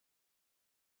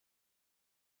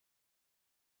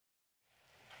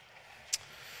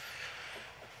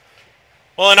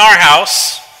Well, in our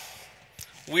house,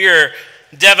 we're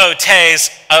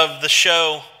devotees of the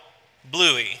show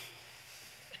Bluey.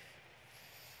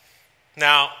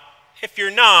 Now, if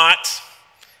you're not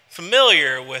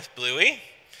familiar with Bluey,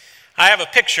 I have a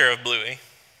picture of Bluey.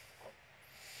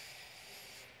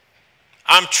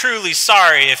 I'm truly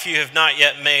sorry if you have not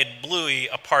yet made Bluey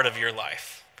a part of your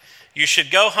life. You should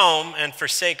go home and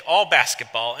forsake all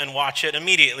basketball and watch it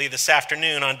immediately this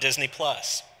afternoon on Disney+.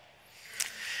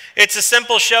 It's a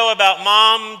simple show about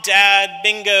Mom, Dad,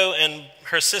 Bingo, and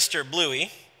her sister Bluey.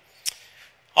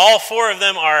 All four of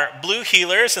them are blue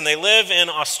healers, and they live in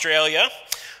Australia.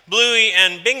 Bluey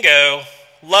and Bingo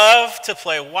love to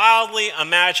play wildly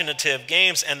imaginative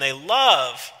games, and they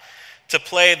love to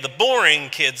play the boring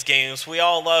kids' games we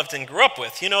all loved and grew up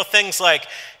with. You know, things like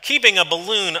keeping a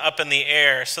balloon up in the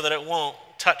air so that it won't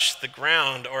touch the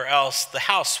ground, or else the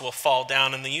house will fall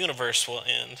down and the universe will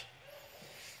end.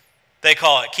 They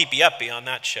call it keepy-uppy on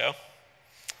that show.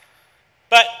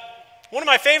 But one of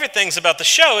my favorite things about the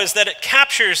show is that it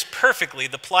captures perfectly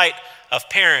the plight of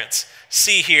parents.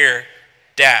 See here,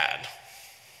 Dad.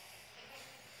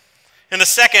 In the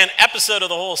second episode of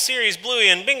the whole series, Bluey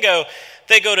and Bingo,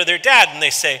 they go to their dad and they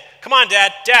say, "Come on,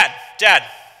 Dad, Dad, Dad,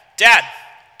 Dad,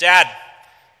 Dad,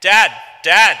 Dad,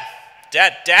 Dad,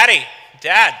 Dad, Daddy,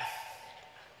 Dad."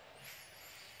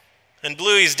 And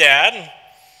Bluey's dad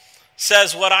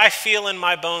says what I feel in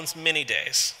my bones many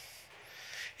days.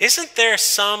 Isn't there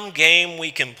some game we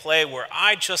can play where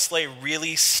I just lay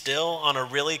really still on a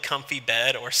really comfy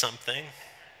bed or something?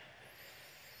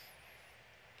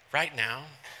 Right now?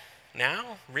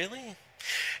 Now? Really?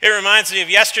 It reminds me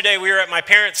of yesterday. We were at my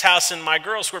parents' house and my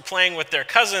girls were playing with their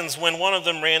cousins when one of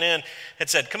them ran in and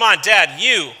said, "Come on, Dad,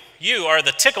 you are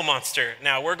the tickle monster.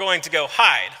 Now we're going to go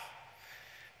hide."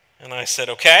 And I said,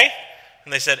 "Okay."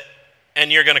 And they said, "And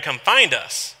you're going to come find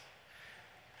us."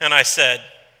 And I said,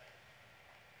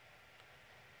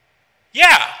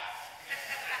 "Yeah.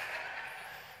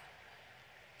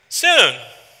 Soon."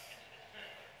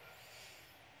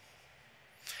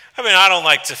 I mean, I don't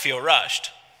like to feel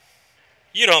rushed.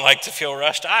 You don't like to feel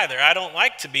rushed either. I don't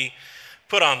like to be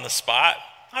put on the spot.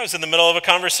 I was in the middle of a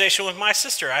conversation with my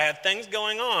sister. I had things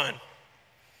going on.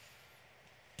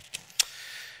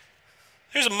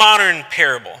 There's a modern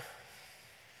parable.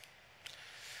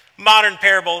 Modern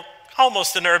parable,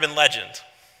 almost an urban legend.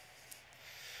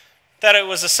 That it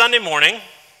was a Sunday morning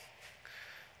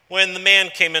when the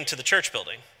man came into the church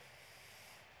building.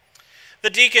 The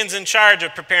deacons in charge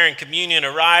of preparing communion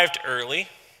arrived early,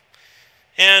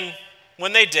 and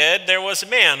when they did, there was a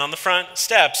man on the front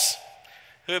steps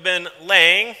who had been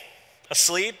laying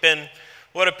asleep in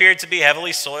what appeared to be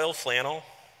heavily soiled flannel.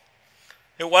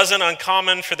 It wasn't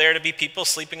uncommon for there to be people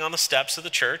sleeping on the steps of the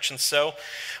church, and so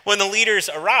when the leaders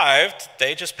arrived,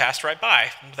 they just passed right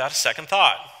by without a second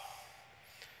thought.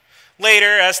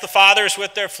 Later, as the fathers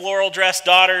with their floral-dressed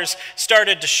daughters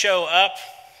started to show up,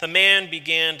 the man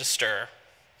began to stir,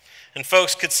 and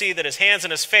folks could see that his hands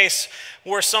and his face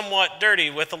were somewhat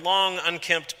dirty with a long,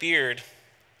 unkempt beard.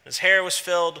 His hair was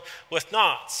filled with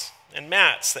knots and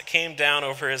mats that came down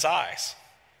over his eyes.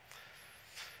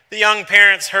 The young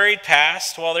parents hurried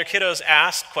past while their kiddos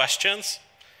asked questions,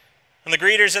 and the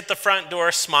greeters at the front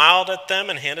door smiled at them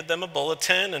and handed them a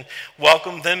bulletin and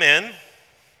welcomed them in.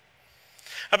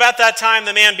 About that time,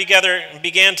 the man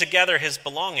began to gather his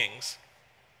belongings.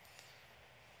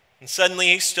 And suddenly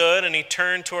he stood and he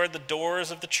turned toward the doors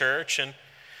of the church and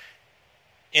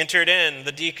entered in.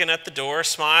 The deacon at the door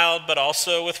smiled, but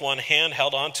also with one hand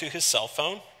held onto his cell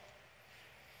phone.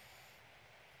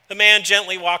 The man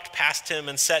gently walked past him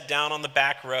and sat down on the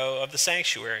back row of the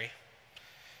sanctuary.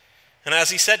 And as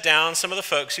he sat down, some of the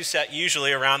folks who sat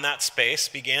usually around that space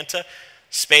began to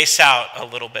space out a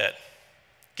little bit,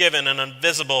 given an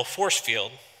invisible force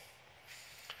field.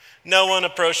 No one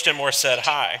approached him or said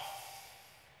hi.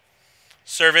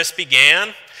 Service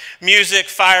began. Music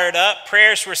fired up.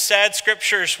 Prayers were said.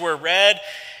 Scriptures were read.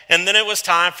 And then it was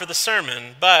time for the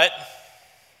sermon. But,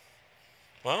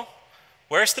 well,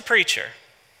 where's the preacher?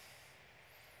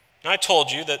 I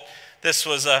told you that this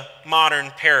was a modern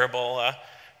parable, a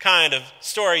kind of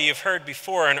story you've heard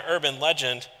before, an urban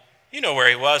legend. You know where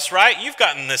he was, right? You've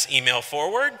gotten this email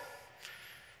forward.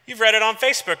 You've read it on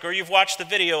Facebook or you've watched the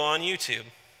video on YouTube.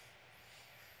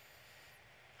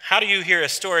 How do you hear a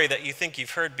story that you think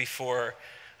you've heard before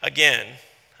again,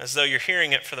 as though you're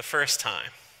hearing it for the first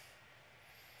time?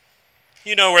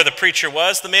 You know where the preacher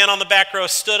was. The man on the back row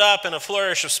stood up in a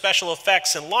flourish of special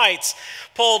effects and lights,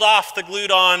 pulled off the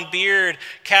glued-on beard,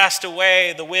 cast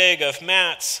away the wig of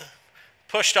mats,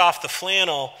 pushed off the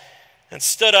flannel, and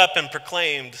stood up and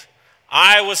proclaimed,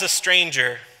 "I was a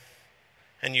stranger,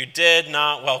 and you did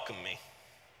not welcome me."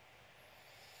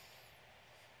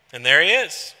 And there he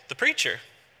is, the preacher,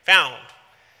 found.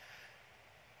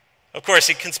 Of course,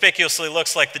 he conspicuously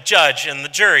looks like the judge and the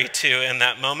jury, too, in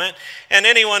that moment. And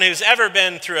anyone who's ever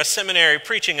been through a seminary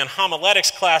preaching and homiletics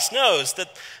class knows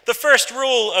that the first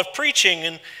rule of preaching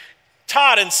and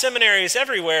taught in seminaries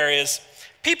everywhere is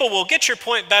people will get your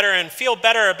point better and feel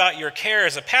better about your care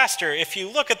as a pastor if you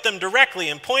look at them directly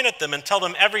and point at them and tell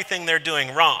them everything they're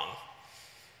doing wrong.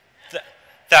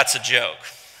 That's a joke.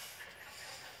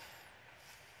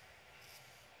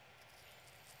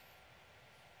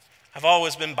 I've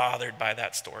always been bothered by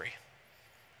that story.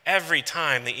 Every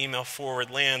time the email forward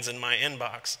lands in my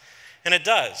inbox, and it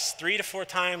does 3 to 4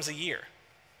 times a year.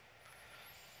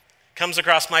 It comes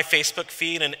across my Facebook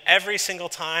feed, and every single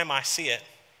time I see it,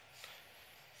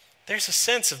 there's a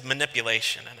sense of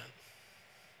manipulation in it,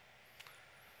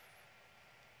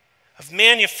 of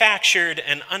manufactured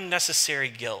and unnecessary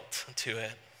guilt to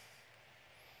it.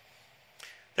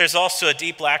 There's also a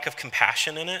deep lack of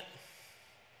compassion in it,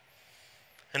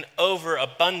 an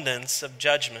overabundance of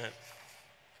judgment.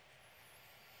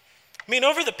 I mean,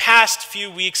 over the past few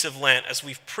weeks of Lent, as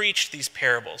we've preached these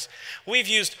parables, we've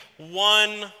used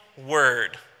one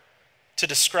word to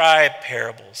describe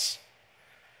parables: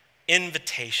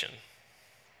 invitation.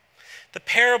 The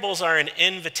parables are an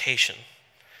invitation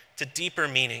to deeper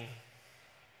meaning.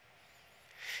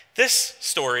 This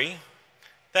story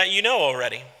that you know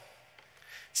already,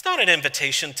 it's not an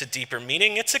invitation to deeper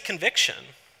meaning, it's a conviction.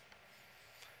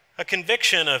 A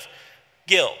conviction of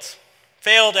guilt,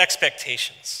 failed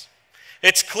expectations.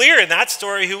 It's clear in that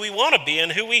story who we want to be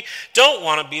and who we don't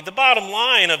want to be. The bottom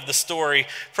line of the story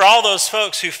for all those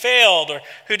folks who failed or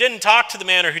who didn't talk to the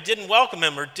man or who didn't welcome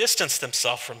him or distanced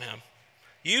themselves from him: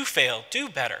 you failed, do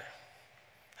better.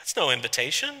 That's no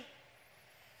invitation.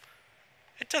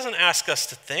 It doesn't ask us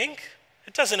to think.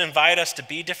 It doesn't invite us to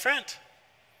be different.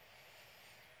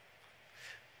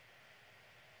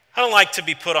 I don't like to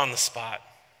be put on the spot.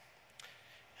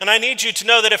 And I need you to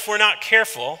know that if we're not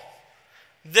careful,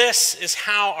 this is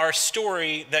how our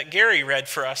story that Gary read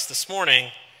for us this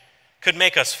morning could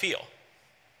make us feel.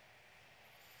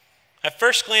 At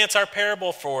first glance, our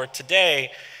parable for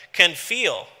today can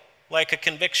feel like a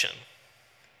conviction.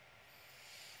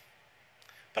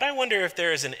 But I wonder if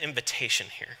there is an invitation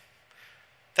here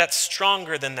that's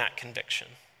stronger than that conviction.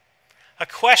 A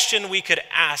question we could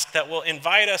ask that will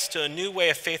invite us to a new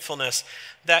way of faithfulness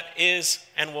that is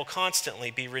and will constantly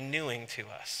be renewing to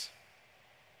us.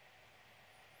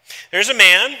 There's a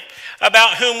man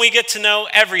about whom we get to know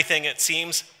everything, it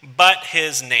seems, but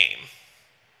his name.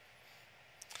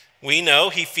 We know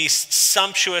he feasts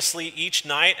sumptuously each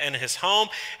night in his home,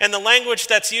 and the language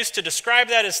that's used to describe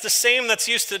that is the same that's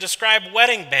used to describe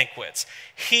wedding banquets.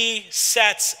 He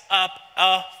sets up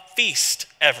a feast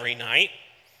every night.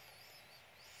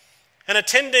 And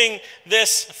attending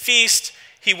this feast,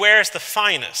 he wears the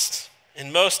finest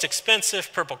and most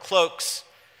expensive purple cloaks,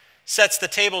 sets the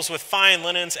tables with fine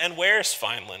linens, and wears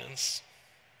fine linens.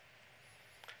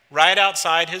 Right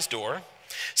outside his door.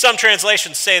 Some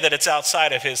translations say that it's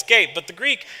outside of his gate, but the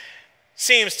Greek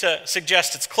seems to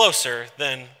suggest it's closer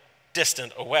than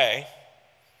distant away.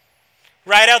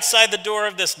 Right outside the door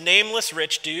of this nameless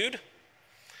rich dude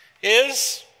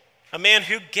is a man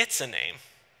who gets a name: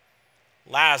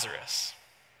 Lazarus.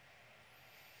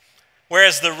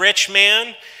 Whereas the rich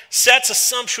man sets a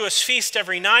sumptuous feast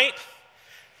every night,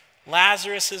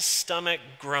 Lazarus' stomach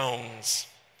groans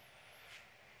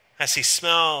as he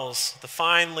smells the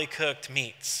finely cooked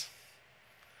meats.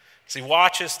 As he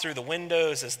watches through the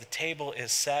windows as the table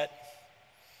is set,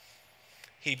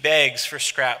 he begs for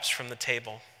scraps from the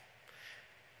table.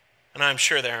 And I'm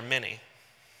sure there are many.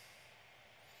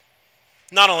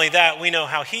 Not only that, we know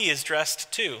how he is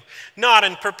dressed too. Not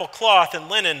in purple cloth and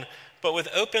linen, but with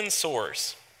open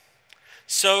sores.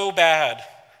 So bad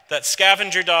that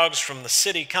scavenger dogs from the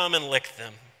city come and lick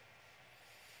them,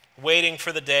 waiting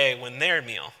for the day when their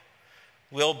meal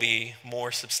will be more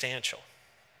substantial.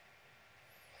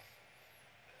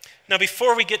 Now,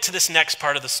 before we get to this next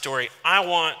part of the story, I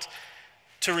want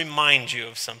to remind you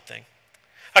of something.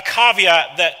 A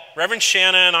caveat that Reverend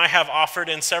Shanna and I have offered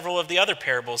in several of the other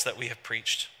parables that we have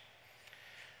preached.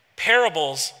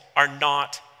 Parables are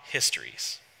not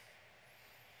histories.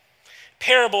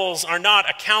 Parables are not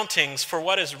accountings for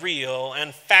what is real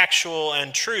and factual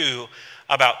and true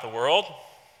about the world.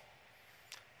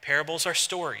 Parables are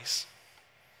stories.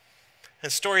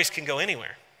 And stories can go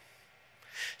anywhere.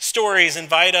 Stories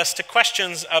invite us to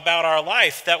questions about our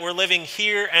life that we're living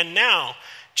here and now.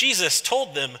 Jesus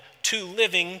told them to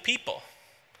living people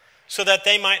so that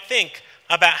they might think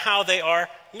about how they are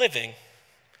living.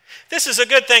 This is a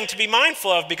good thing to be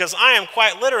mindful of because I am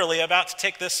quite literally about to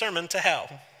take this sermon to hell.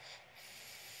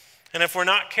 And if we're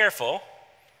not careful,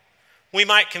 we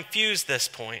might confuse this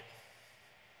point.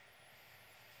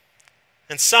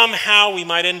 And somehow we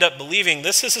might end up believing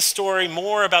this is a story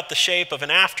more about the shape of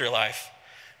an afterlife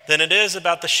than it is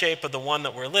about the shape of the one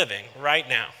that we're living right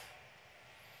now.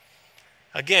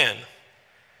 Again,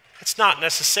 it's not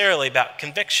necessarily about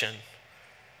conviction.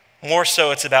 More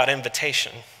so, it's about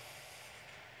invitation.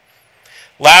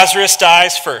 Lazarus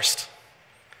dies first.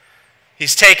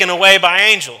 He's taken away by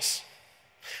angels.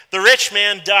 The rich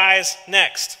man dies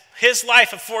next. His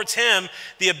life affords him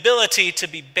the ability to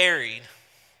be buried.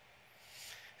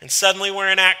 And suddenly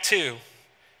we're in Act 2.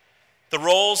 The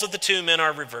roles of the two men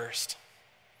are reversed.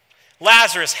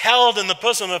 Lazarus, held in the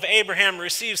bosom of Abraham,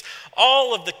 receives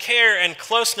all of the care and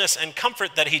closeness and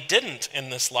comfort that he didn't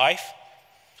in this life.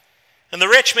 And the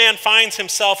rich man finds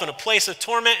himself in a place of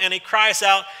torment and he cries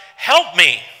out, "Help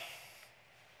me!"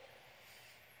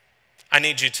 I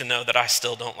need you to know that I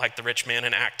still don't like the rich man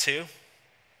in Act 2.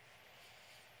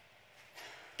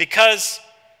 Because,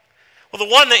 well,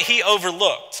 the one that he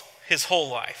overlooked his whole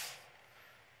life,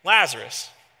 Lazarus,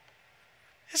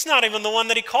 is not even the one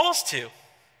that he calls to.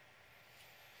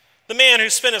 The man who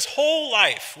spent his whole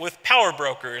life with power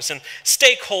brokers and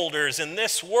stakeholders in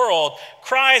this world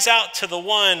cries out to the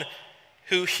one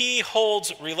who he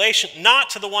holds not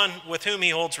to the one with whom he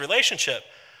holds relationship,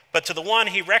 but to the one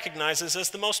he recognizes as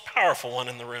the most powerful one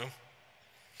in the room.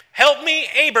 "Help me,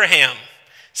 Abraham.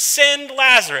 Send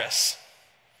Lazarus."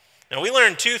 Now we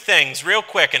learn two things real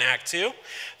quick in Act 2.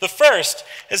 The first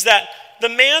is that the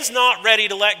man's not ready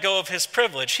to let go of his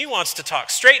privilege. He wants to talk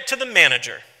straight to the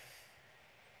manager.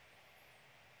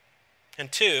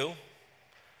 And two,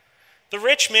 the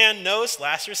rich man knows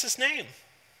Lazarus' name.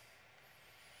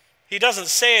 He doesn't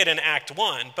say it in Act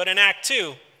 1, but in Act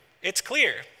 2, it's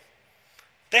clear.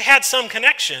 They had some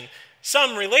connection,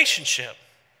 some relationship.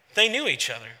 They knew each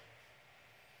other.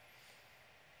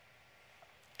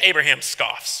 Abraham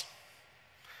scoffs.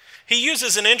 He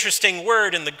uses an interesting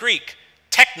word in the Greek,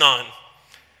 teknon,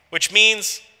 which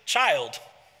means child.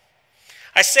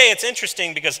 I say it's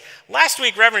interesting because last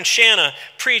week Reverend Shanna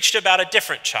preached about a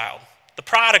different child, the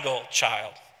prodigal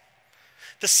child.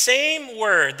 The same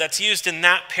word that's used in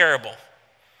that parable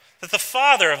that the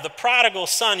father of the prodigal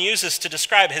son uses to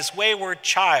describe his wayward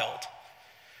child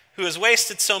who has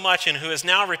wasted so much and who has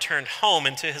now returned home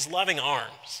into his loving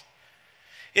arms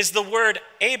is the word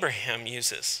Abraham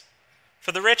uses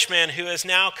for the rich man who has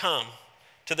now come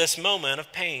to this moment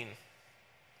of pain.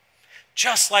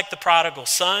 Just like the prodigal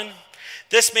son,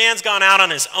 this man's gone out on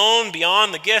his own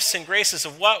beyond the gifts and graces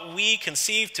of what we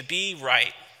conceive to be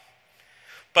right.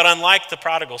 But unlike the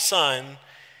prodigal son,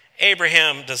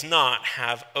 Abraham does not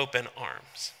have open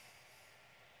arms.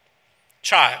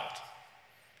 Child,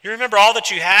 you remember all that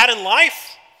you had in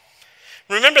life?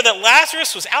 Remember that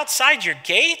Lazarus was outside your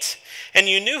gate and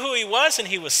you knew who he was and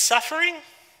he was suffering?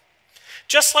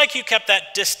 Just like you kept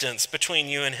that distance between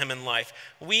you and him in life,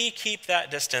 we keep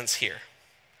that distance here.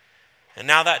 And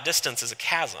now that distance is a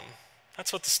chasm.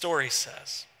 That's what the story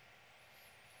says.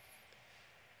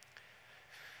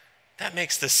 That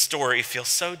makes this story feel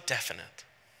so definite.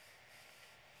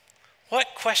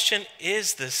 What question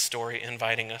is this story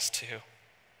inviting us to?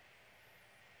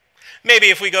 Maybe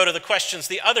if we go to the questions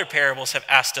the other parables have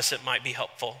asked us, it might be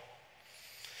helpful.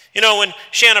 You know, when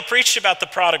Shanna preached about the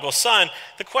prodigal son,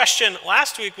 the question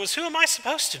last week was, who am I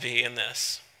supposed to be in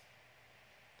this?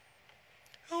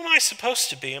 Who am I supposed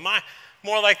to be? Am I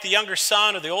more like the younger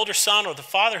son or the older son or the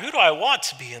father? Who do I want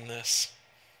to be in this?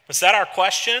 Was that our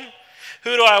question?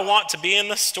 Who do I want to be in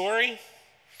this story?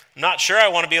 I'm not sure I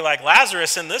want to be like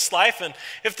Lazarus in this life, and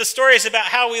if the story is about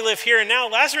how we live here and now,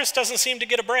 Lazarus doesn't seem to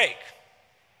get a break.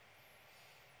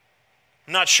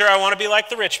 I'm not sure I want to be like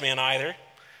the rich man either,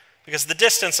 because the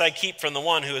distance I keep from the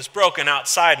one who is broken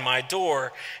outside my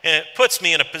door, and it puts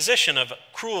me in a position of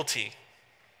cruelty.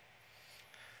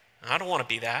 I don't want to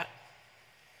be that.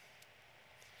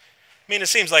 I mean, it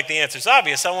seems like the answer is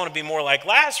obvious. I want to be more like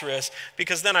Lazarus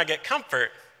because then I get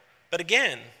comfort. But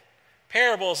again,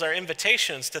 parables are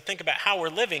invitations to think about how we're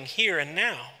living here and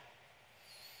now.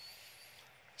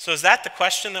 So is that the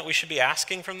question that we should be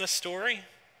asking from this story?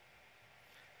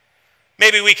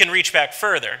 Maybe we can reach back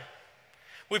further.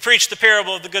 We preached the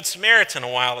parable of the Good Samaritan a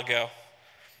while ago.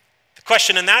 The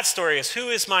question in that story is, who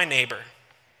is my neighbor?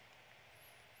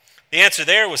 The answer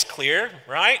there was clear,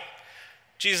 right?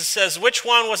 Jesus says, which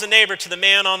one was a neighbor to the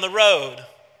man on the road?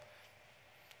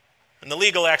 And the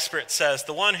legal expert says,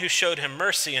 the one who showed him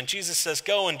mercy. And Jesus says,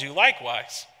 go and do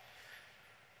likewise.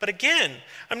 But again,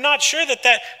 I'm not sure that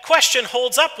that question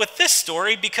holds up with this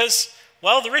story because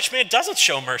Well, the rich man doesn't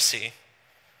show mercy.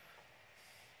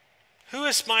 Who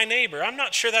is my neighbor? I'm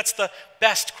not sure that's the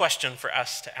best question for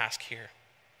us to ask here.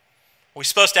 Are we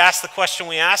supposed to ask the question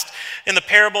we asked in the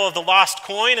parable of the lost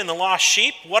coin and the lost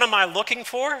sheep? What am I looking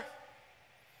for?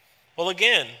 Well,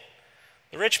 again,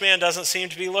 the rich man doesn't seem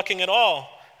to be looking at all,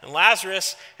 and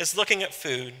Lazarus is looking at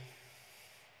food.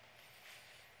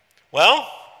 Well,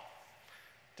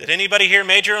 did anybody here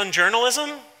major in journalism?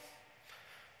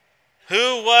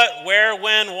 Who, what, where,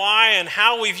 when, why, and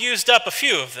how? We've used up a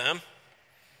few of them.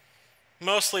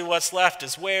 Mostly what's left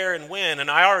is where and when, and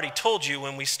I already told you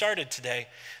when we started today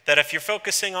that if you're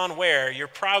focusing on where, you're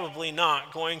probably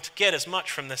not going to get as much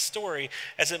from this story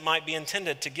as it might be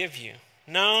intended to give you.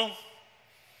 No,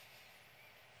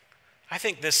 I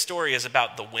think this story is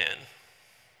about the when.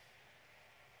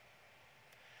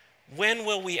 When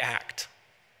will we act?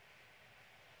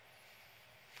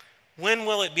 When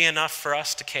will it be enough for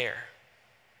us to care?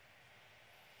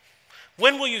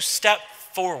 When will you step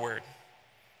forward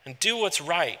and do what's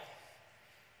right?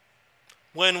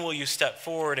 When will you step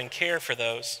forward and care for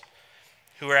those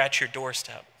who are at your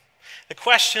doorstep? The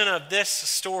question of this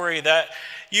story that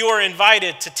you are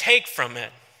invited to take from it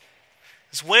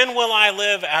is, when will I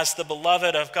live as the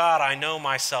beloved of God I know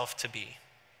myself to be?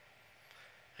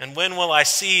 And when will I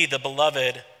see the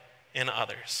beloved in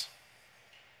others?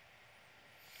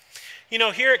 You know,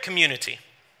 here at Community,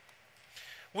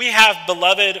 we have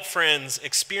beloved friends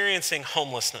experiencing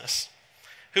homelessness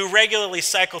who regularly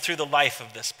cycle through the life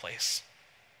of this place.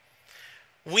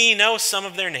 We know some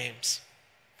of their names,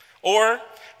 or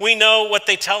we know what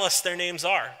they tell us their names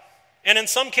are. And in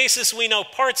some cases, we know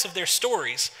parts of their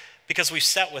stories because we've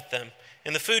sat with them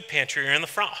in the food pantry or in the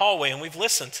front hallway and we've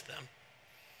listened to them.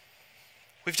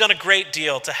 We've done a great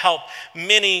deal to help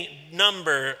many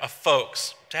number of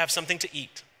folks to have something to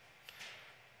eat,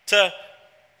 to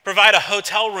provide a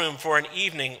hotel room for an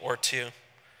evening or two,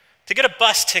 to get a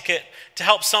bus ticket to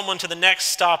help someone to the next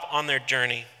stop on their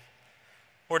journey,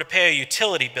 or to pay a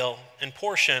utility bill in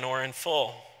portion or in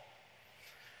full.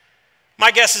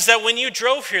 My guess is that when you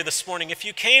drove here this morning, if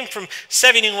you came from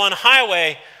 71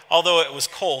 Highway, although it was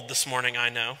cold this morning, I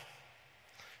know,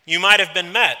 you might have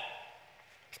been met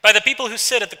by the people who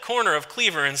sit at the corner of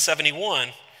Cleaver and 71.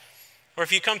 Or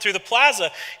if you come through the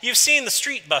plaza, you've seen the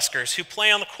street buskers who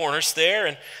play on the corners there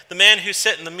and the men who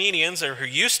sit in the medians, or who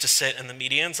used to sit in the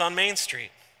medians on Main Street.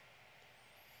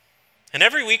 And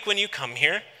every week when you come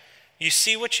here, you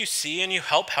see what you see and you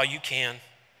help how you can.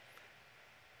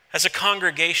 As a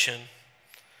congregation,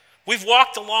 we've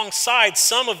walked alongside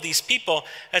some of these people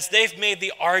as they've made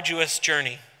the arduous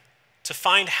journey to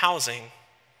find housing,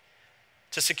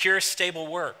 to secure stable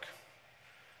work,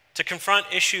 to confront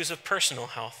issues of personal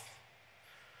health.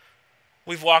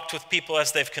 We've walked with people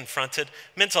as they've confronted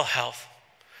mental health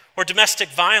or domestic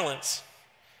violence.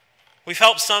 We've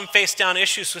helped some face down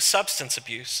issues with substance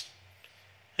abuse.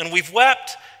 And we've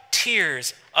wept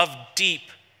tears of deep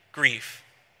grief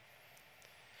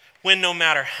when, no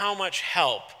matter how much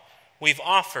help we've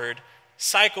offered,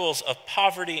 cycles of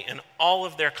poverty and all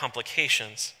of their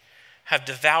complications have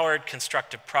devoured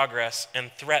constructive progress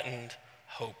and threatened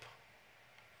hope.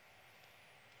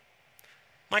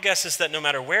 My guess is that no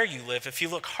matter where you live, if you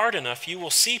look hard enough, you will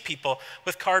see people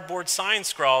with cardboard sign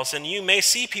scrawls, and you may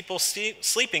see people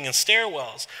sleeping in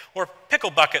stairwells or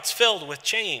pickle buckets filled with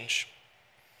change.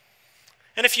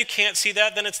 And if you can't see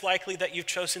that, then it's likely that you've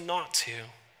chosen not to.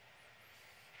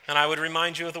 And I would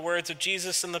remind you of the words of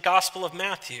Jesus in the Gospel of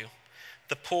Matthew: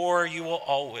 the poor you will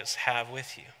always have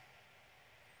with you.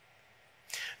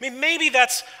 I mean, maybe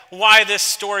that's why this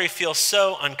story feels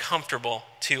so uncomfortable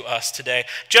to us today,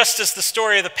 just as the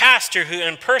story of the pastor who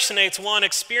impersonates one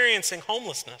experiencing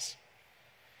homelessness.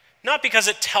 Not because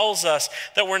it tells us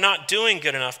that we're not doing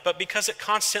good enough, but because it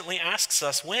constantly asks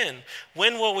us when.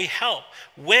 When will we help?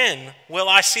 When will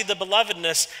I see the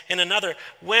belovedness in another?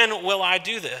 When will I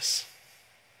do this?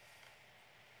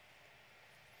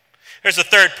 There's a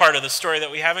third part of the story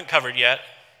that we haven't covered yet.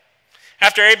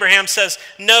 After Abraham says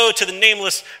no to the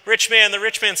nameless rich man, the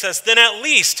rich man says, then at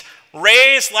least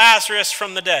raise Lazarus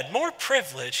from the dead. More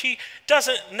privilege. He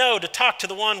doesn't know to talk to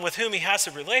the one with whom he has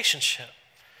a relationship.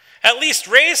 At least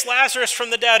raise Lazarus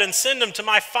from the dead and send him to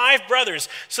my 5 brothers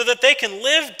so that they can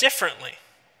live differently.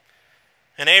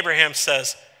 And Abraham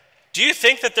says, do you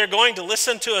think that they're going to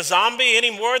listen to a zombie any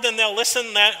more than they'll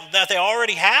listen that they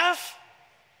already have?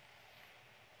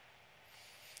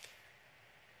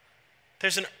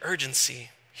 There's an urgency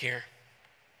here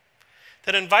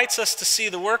that invites us to see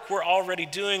the work we're already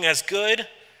doing as good,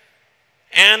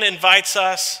 and invites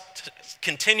us to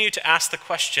continue to ask the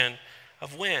question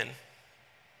of when. It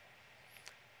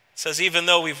says even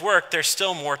though we've worked, there's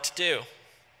still more to do.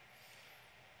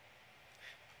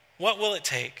 what will it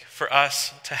take for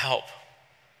us to help?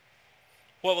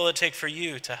 What will it take for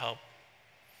you to help?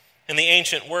 In the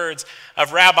ancient words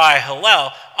of Rabbi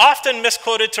Hillel, often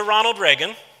misquoted to Ronald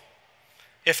Reagan,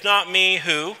 if not me,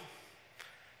 who?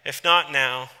 If not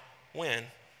now, when?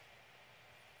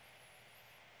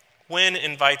 When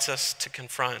invites us to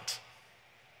confront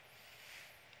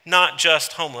not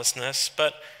just homelessness,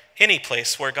 but any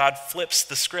place where God flips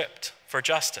the script for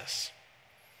justice.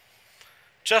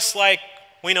 Just like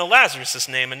we know Lazarus'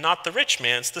 name and not the rich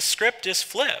man's, the script is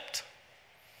flipped.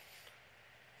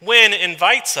 When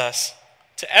invites us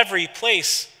to every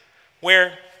place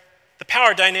where the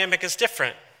power dynamic is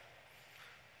different,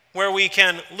 where we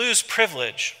can lose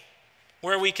privilege,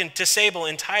 where we can disable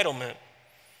entitlement,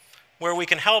 where we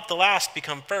can help the last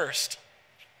become first.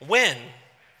 When?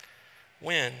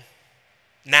 When?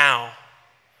 Now.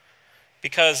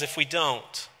 Because if we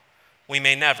don't, we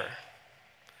may never.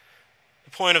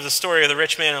 The point of the story of the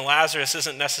rich man and Lazarus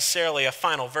isn't necessarily a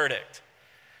final verdict.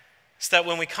 It's that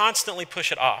when we constantly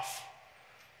push it off,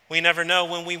 we never know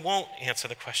when we won't answer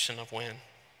the question of when.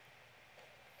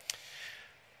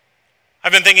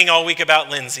 I've been thinking all week about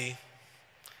Lindsay.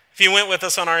 If you went with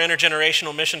us on our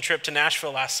intergenerational mission trip to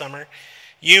Nashville last summer,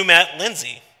 you met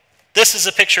Lindsay. This is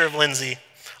a picture of Lindsay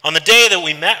on the day that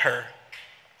we met her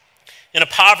in a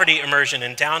poverty immersion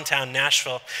in downtown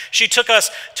Nashville. She took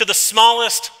us to the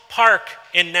smallest park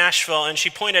in Nashville, and she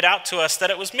pointed out to us that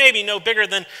it was maybe no bigger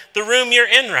than the room you're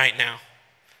in right now.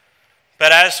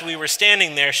 But as we were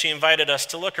standing there, she invited us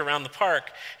to look around the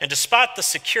park and to spot the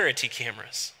security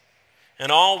cameras.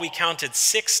 And all we counted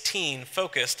 16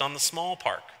 focused on the small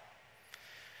park.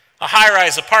 A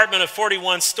high-rise apartment of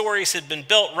 41 stories had been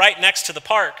built right next to the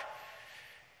park.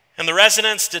 And the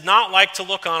residents did not like to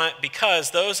look on it because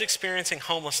those experiencing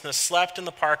homelessness slept in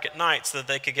the park at night so that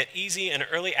they could get easy and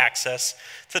early access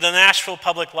to the Nashville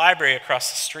Public Library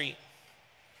across the street.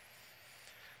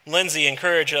 Lindsay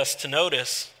encouraged us to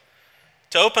notice,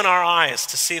 to open our eyes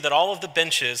to see that all of the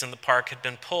benches in the park had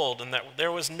been pulled and that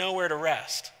there was nowhere to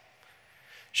rest.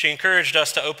 She encouraged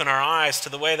us to open our eyes to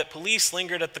the way that police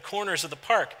lingered at the corners of the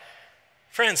park.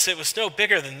 Friends, it was no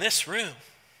bigger than this room.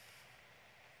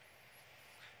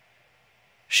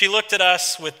 She looked at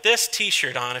us with this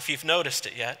t-shirt on, if you've noticed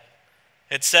it yet.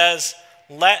 It says,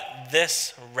 "Let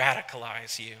this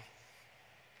radicalize you."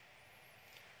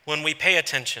 When we pay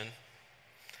attention,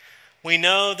 we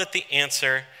know that the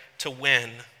answer to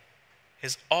when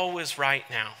is always right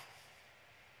now.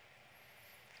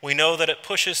 We know that it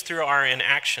pushes through our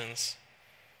inactions,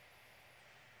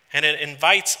 and it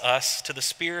invites us to the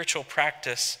spiritual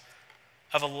practice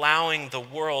of allowing the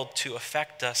world to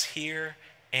affect us here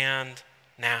and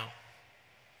now.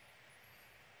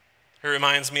 It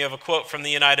reminds me of a quote from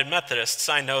the United Methodists.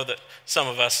 I know that some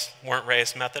of us weren't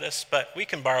raised Methodists, but we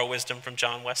can borrow wisdom from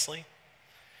John Wesley.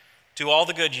 Do all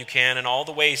the good you can in all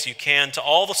the ways you can, to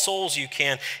all the souls you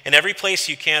can, in every place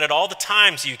you can, at all the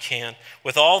times you can,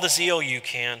 with all the zeal you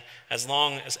can, as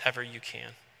long as ever you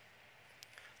can.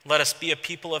 Let us be a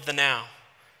people of the now.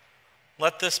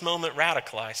 Let this moment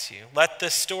radicalize you. Let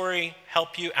this story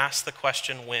help you ask the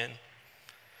question when.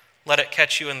 Let it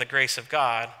catch you in the grace of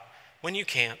God when you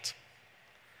can't.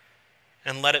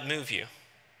 And let it move you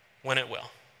when it will.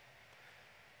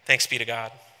 Thanks be to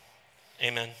God.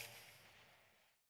 Amen.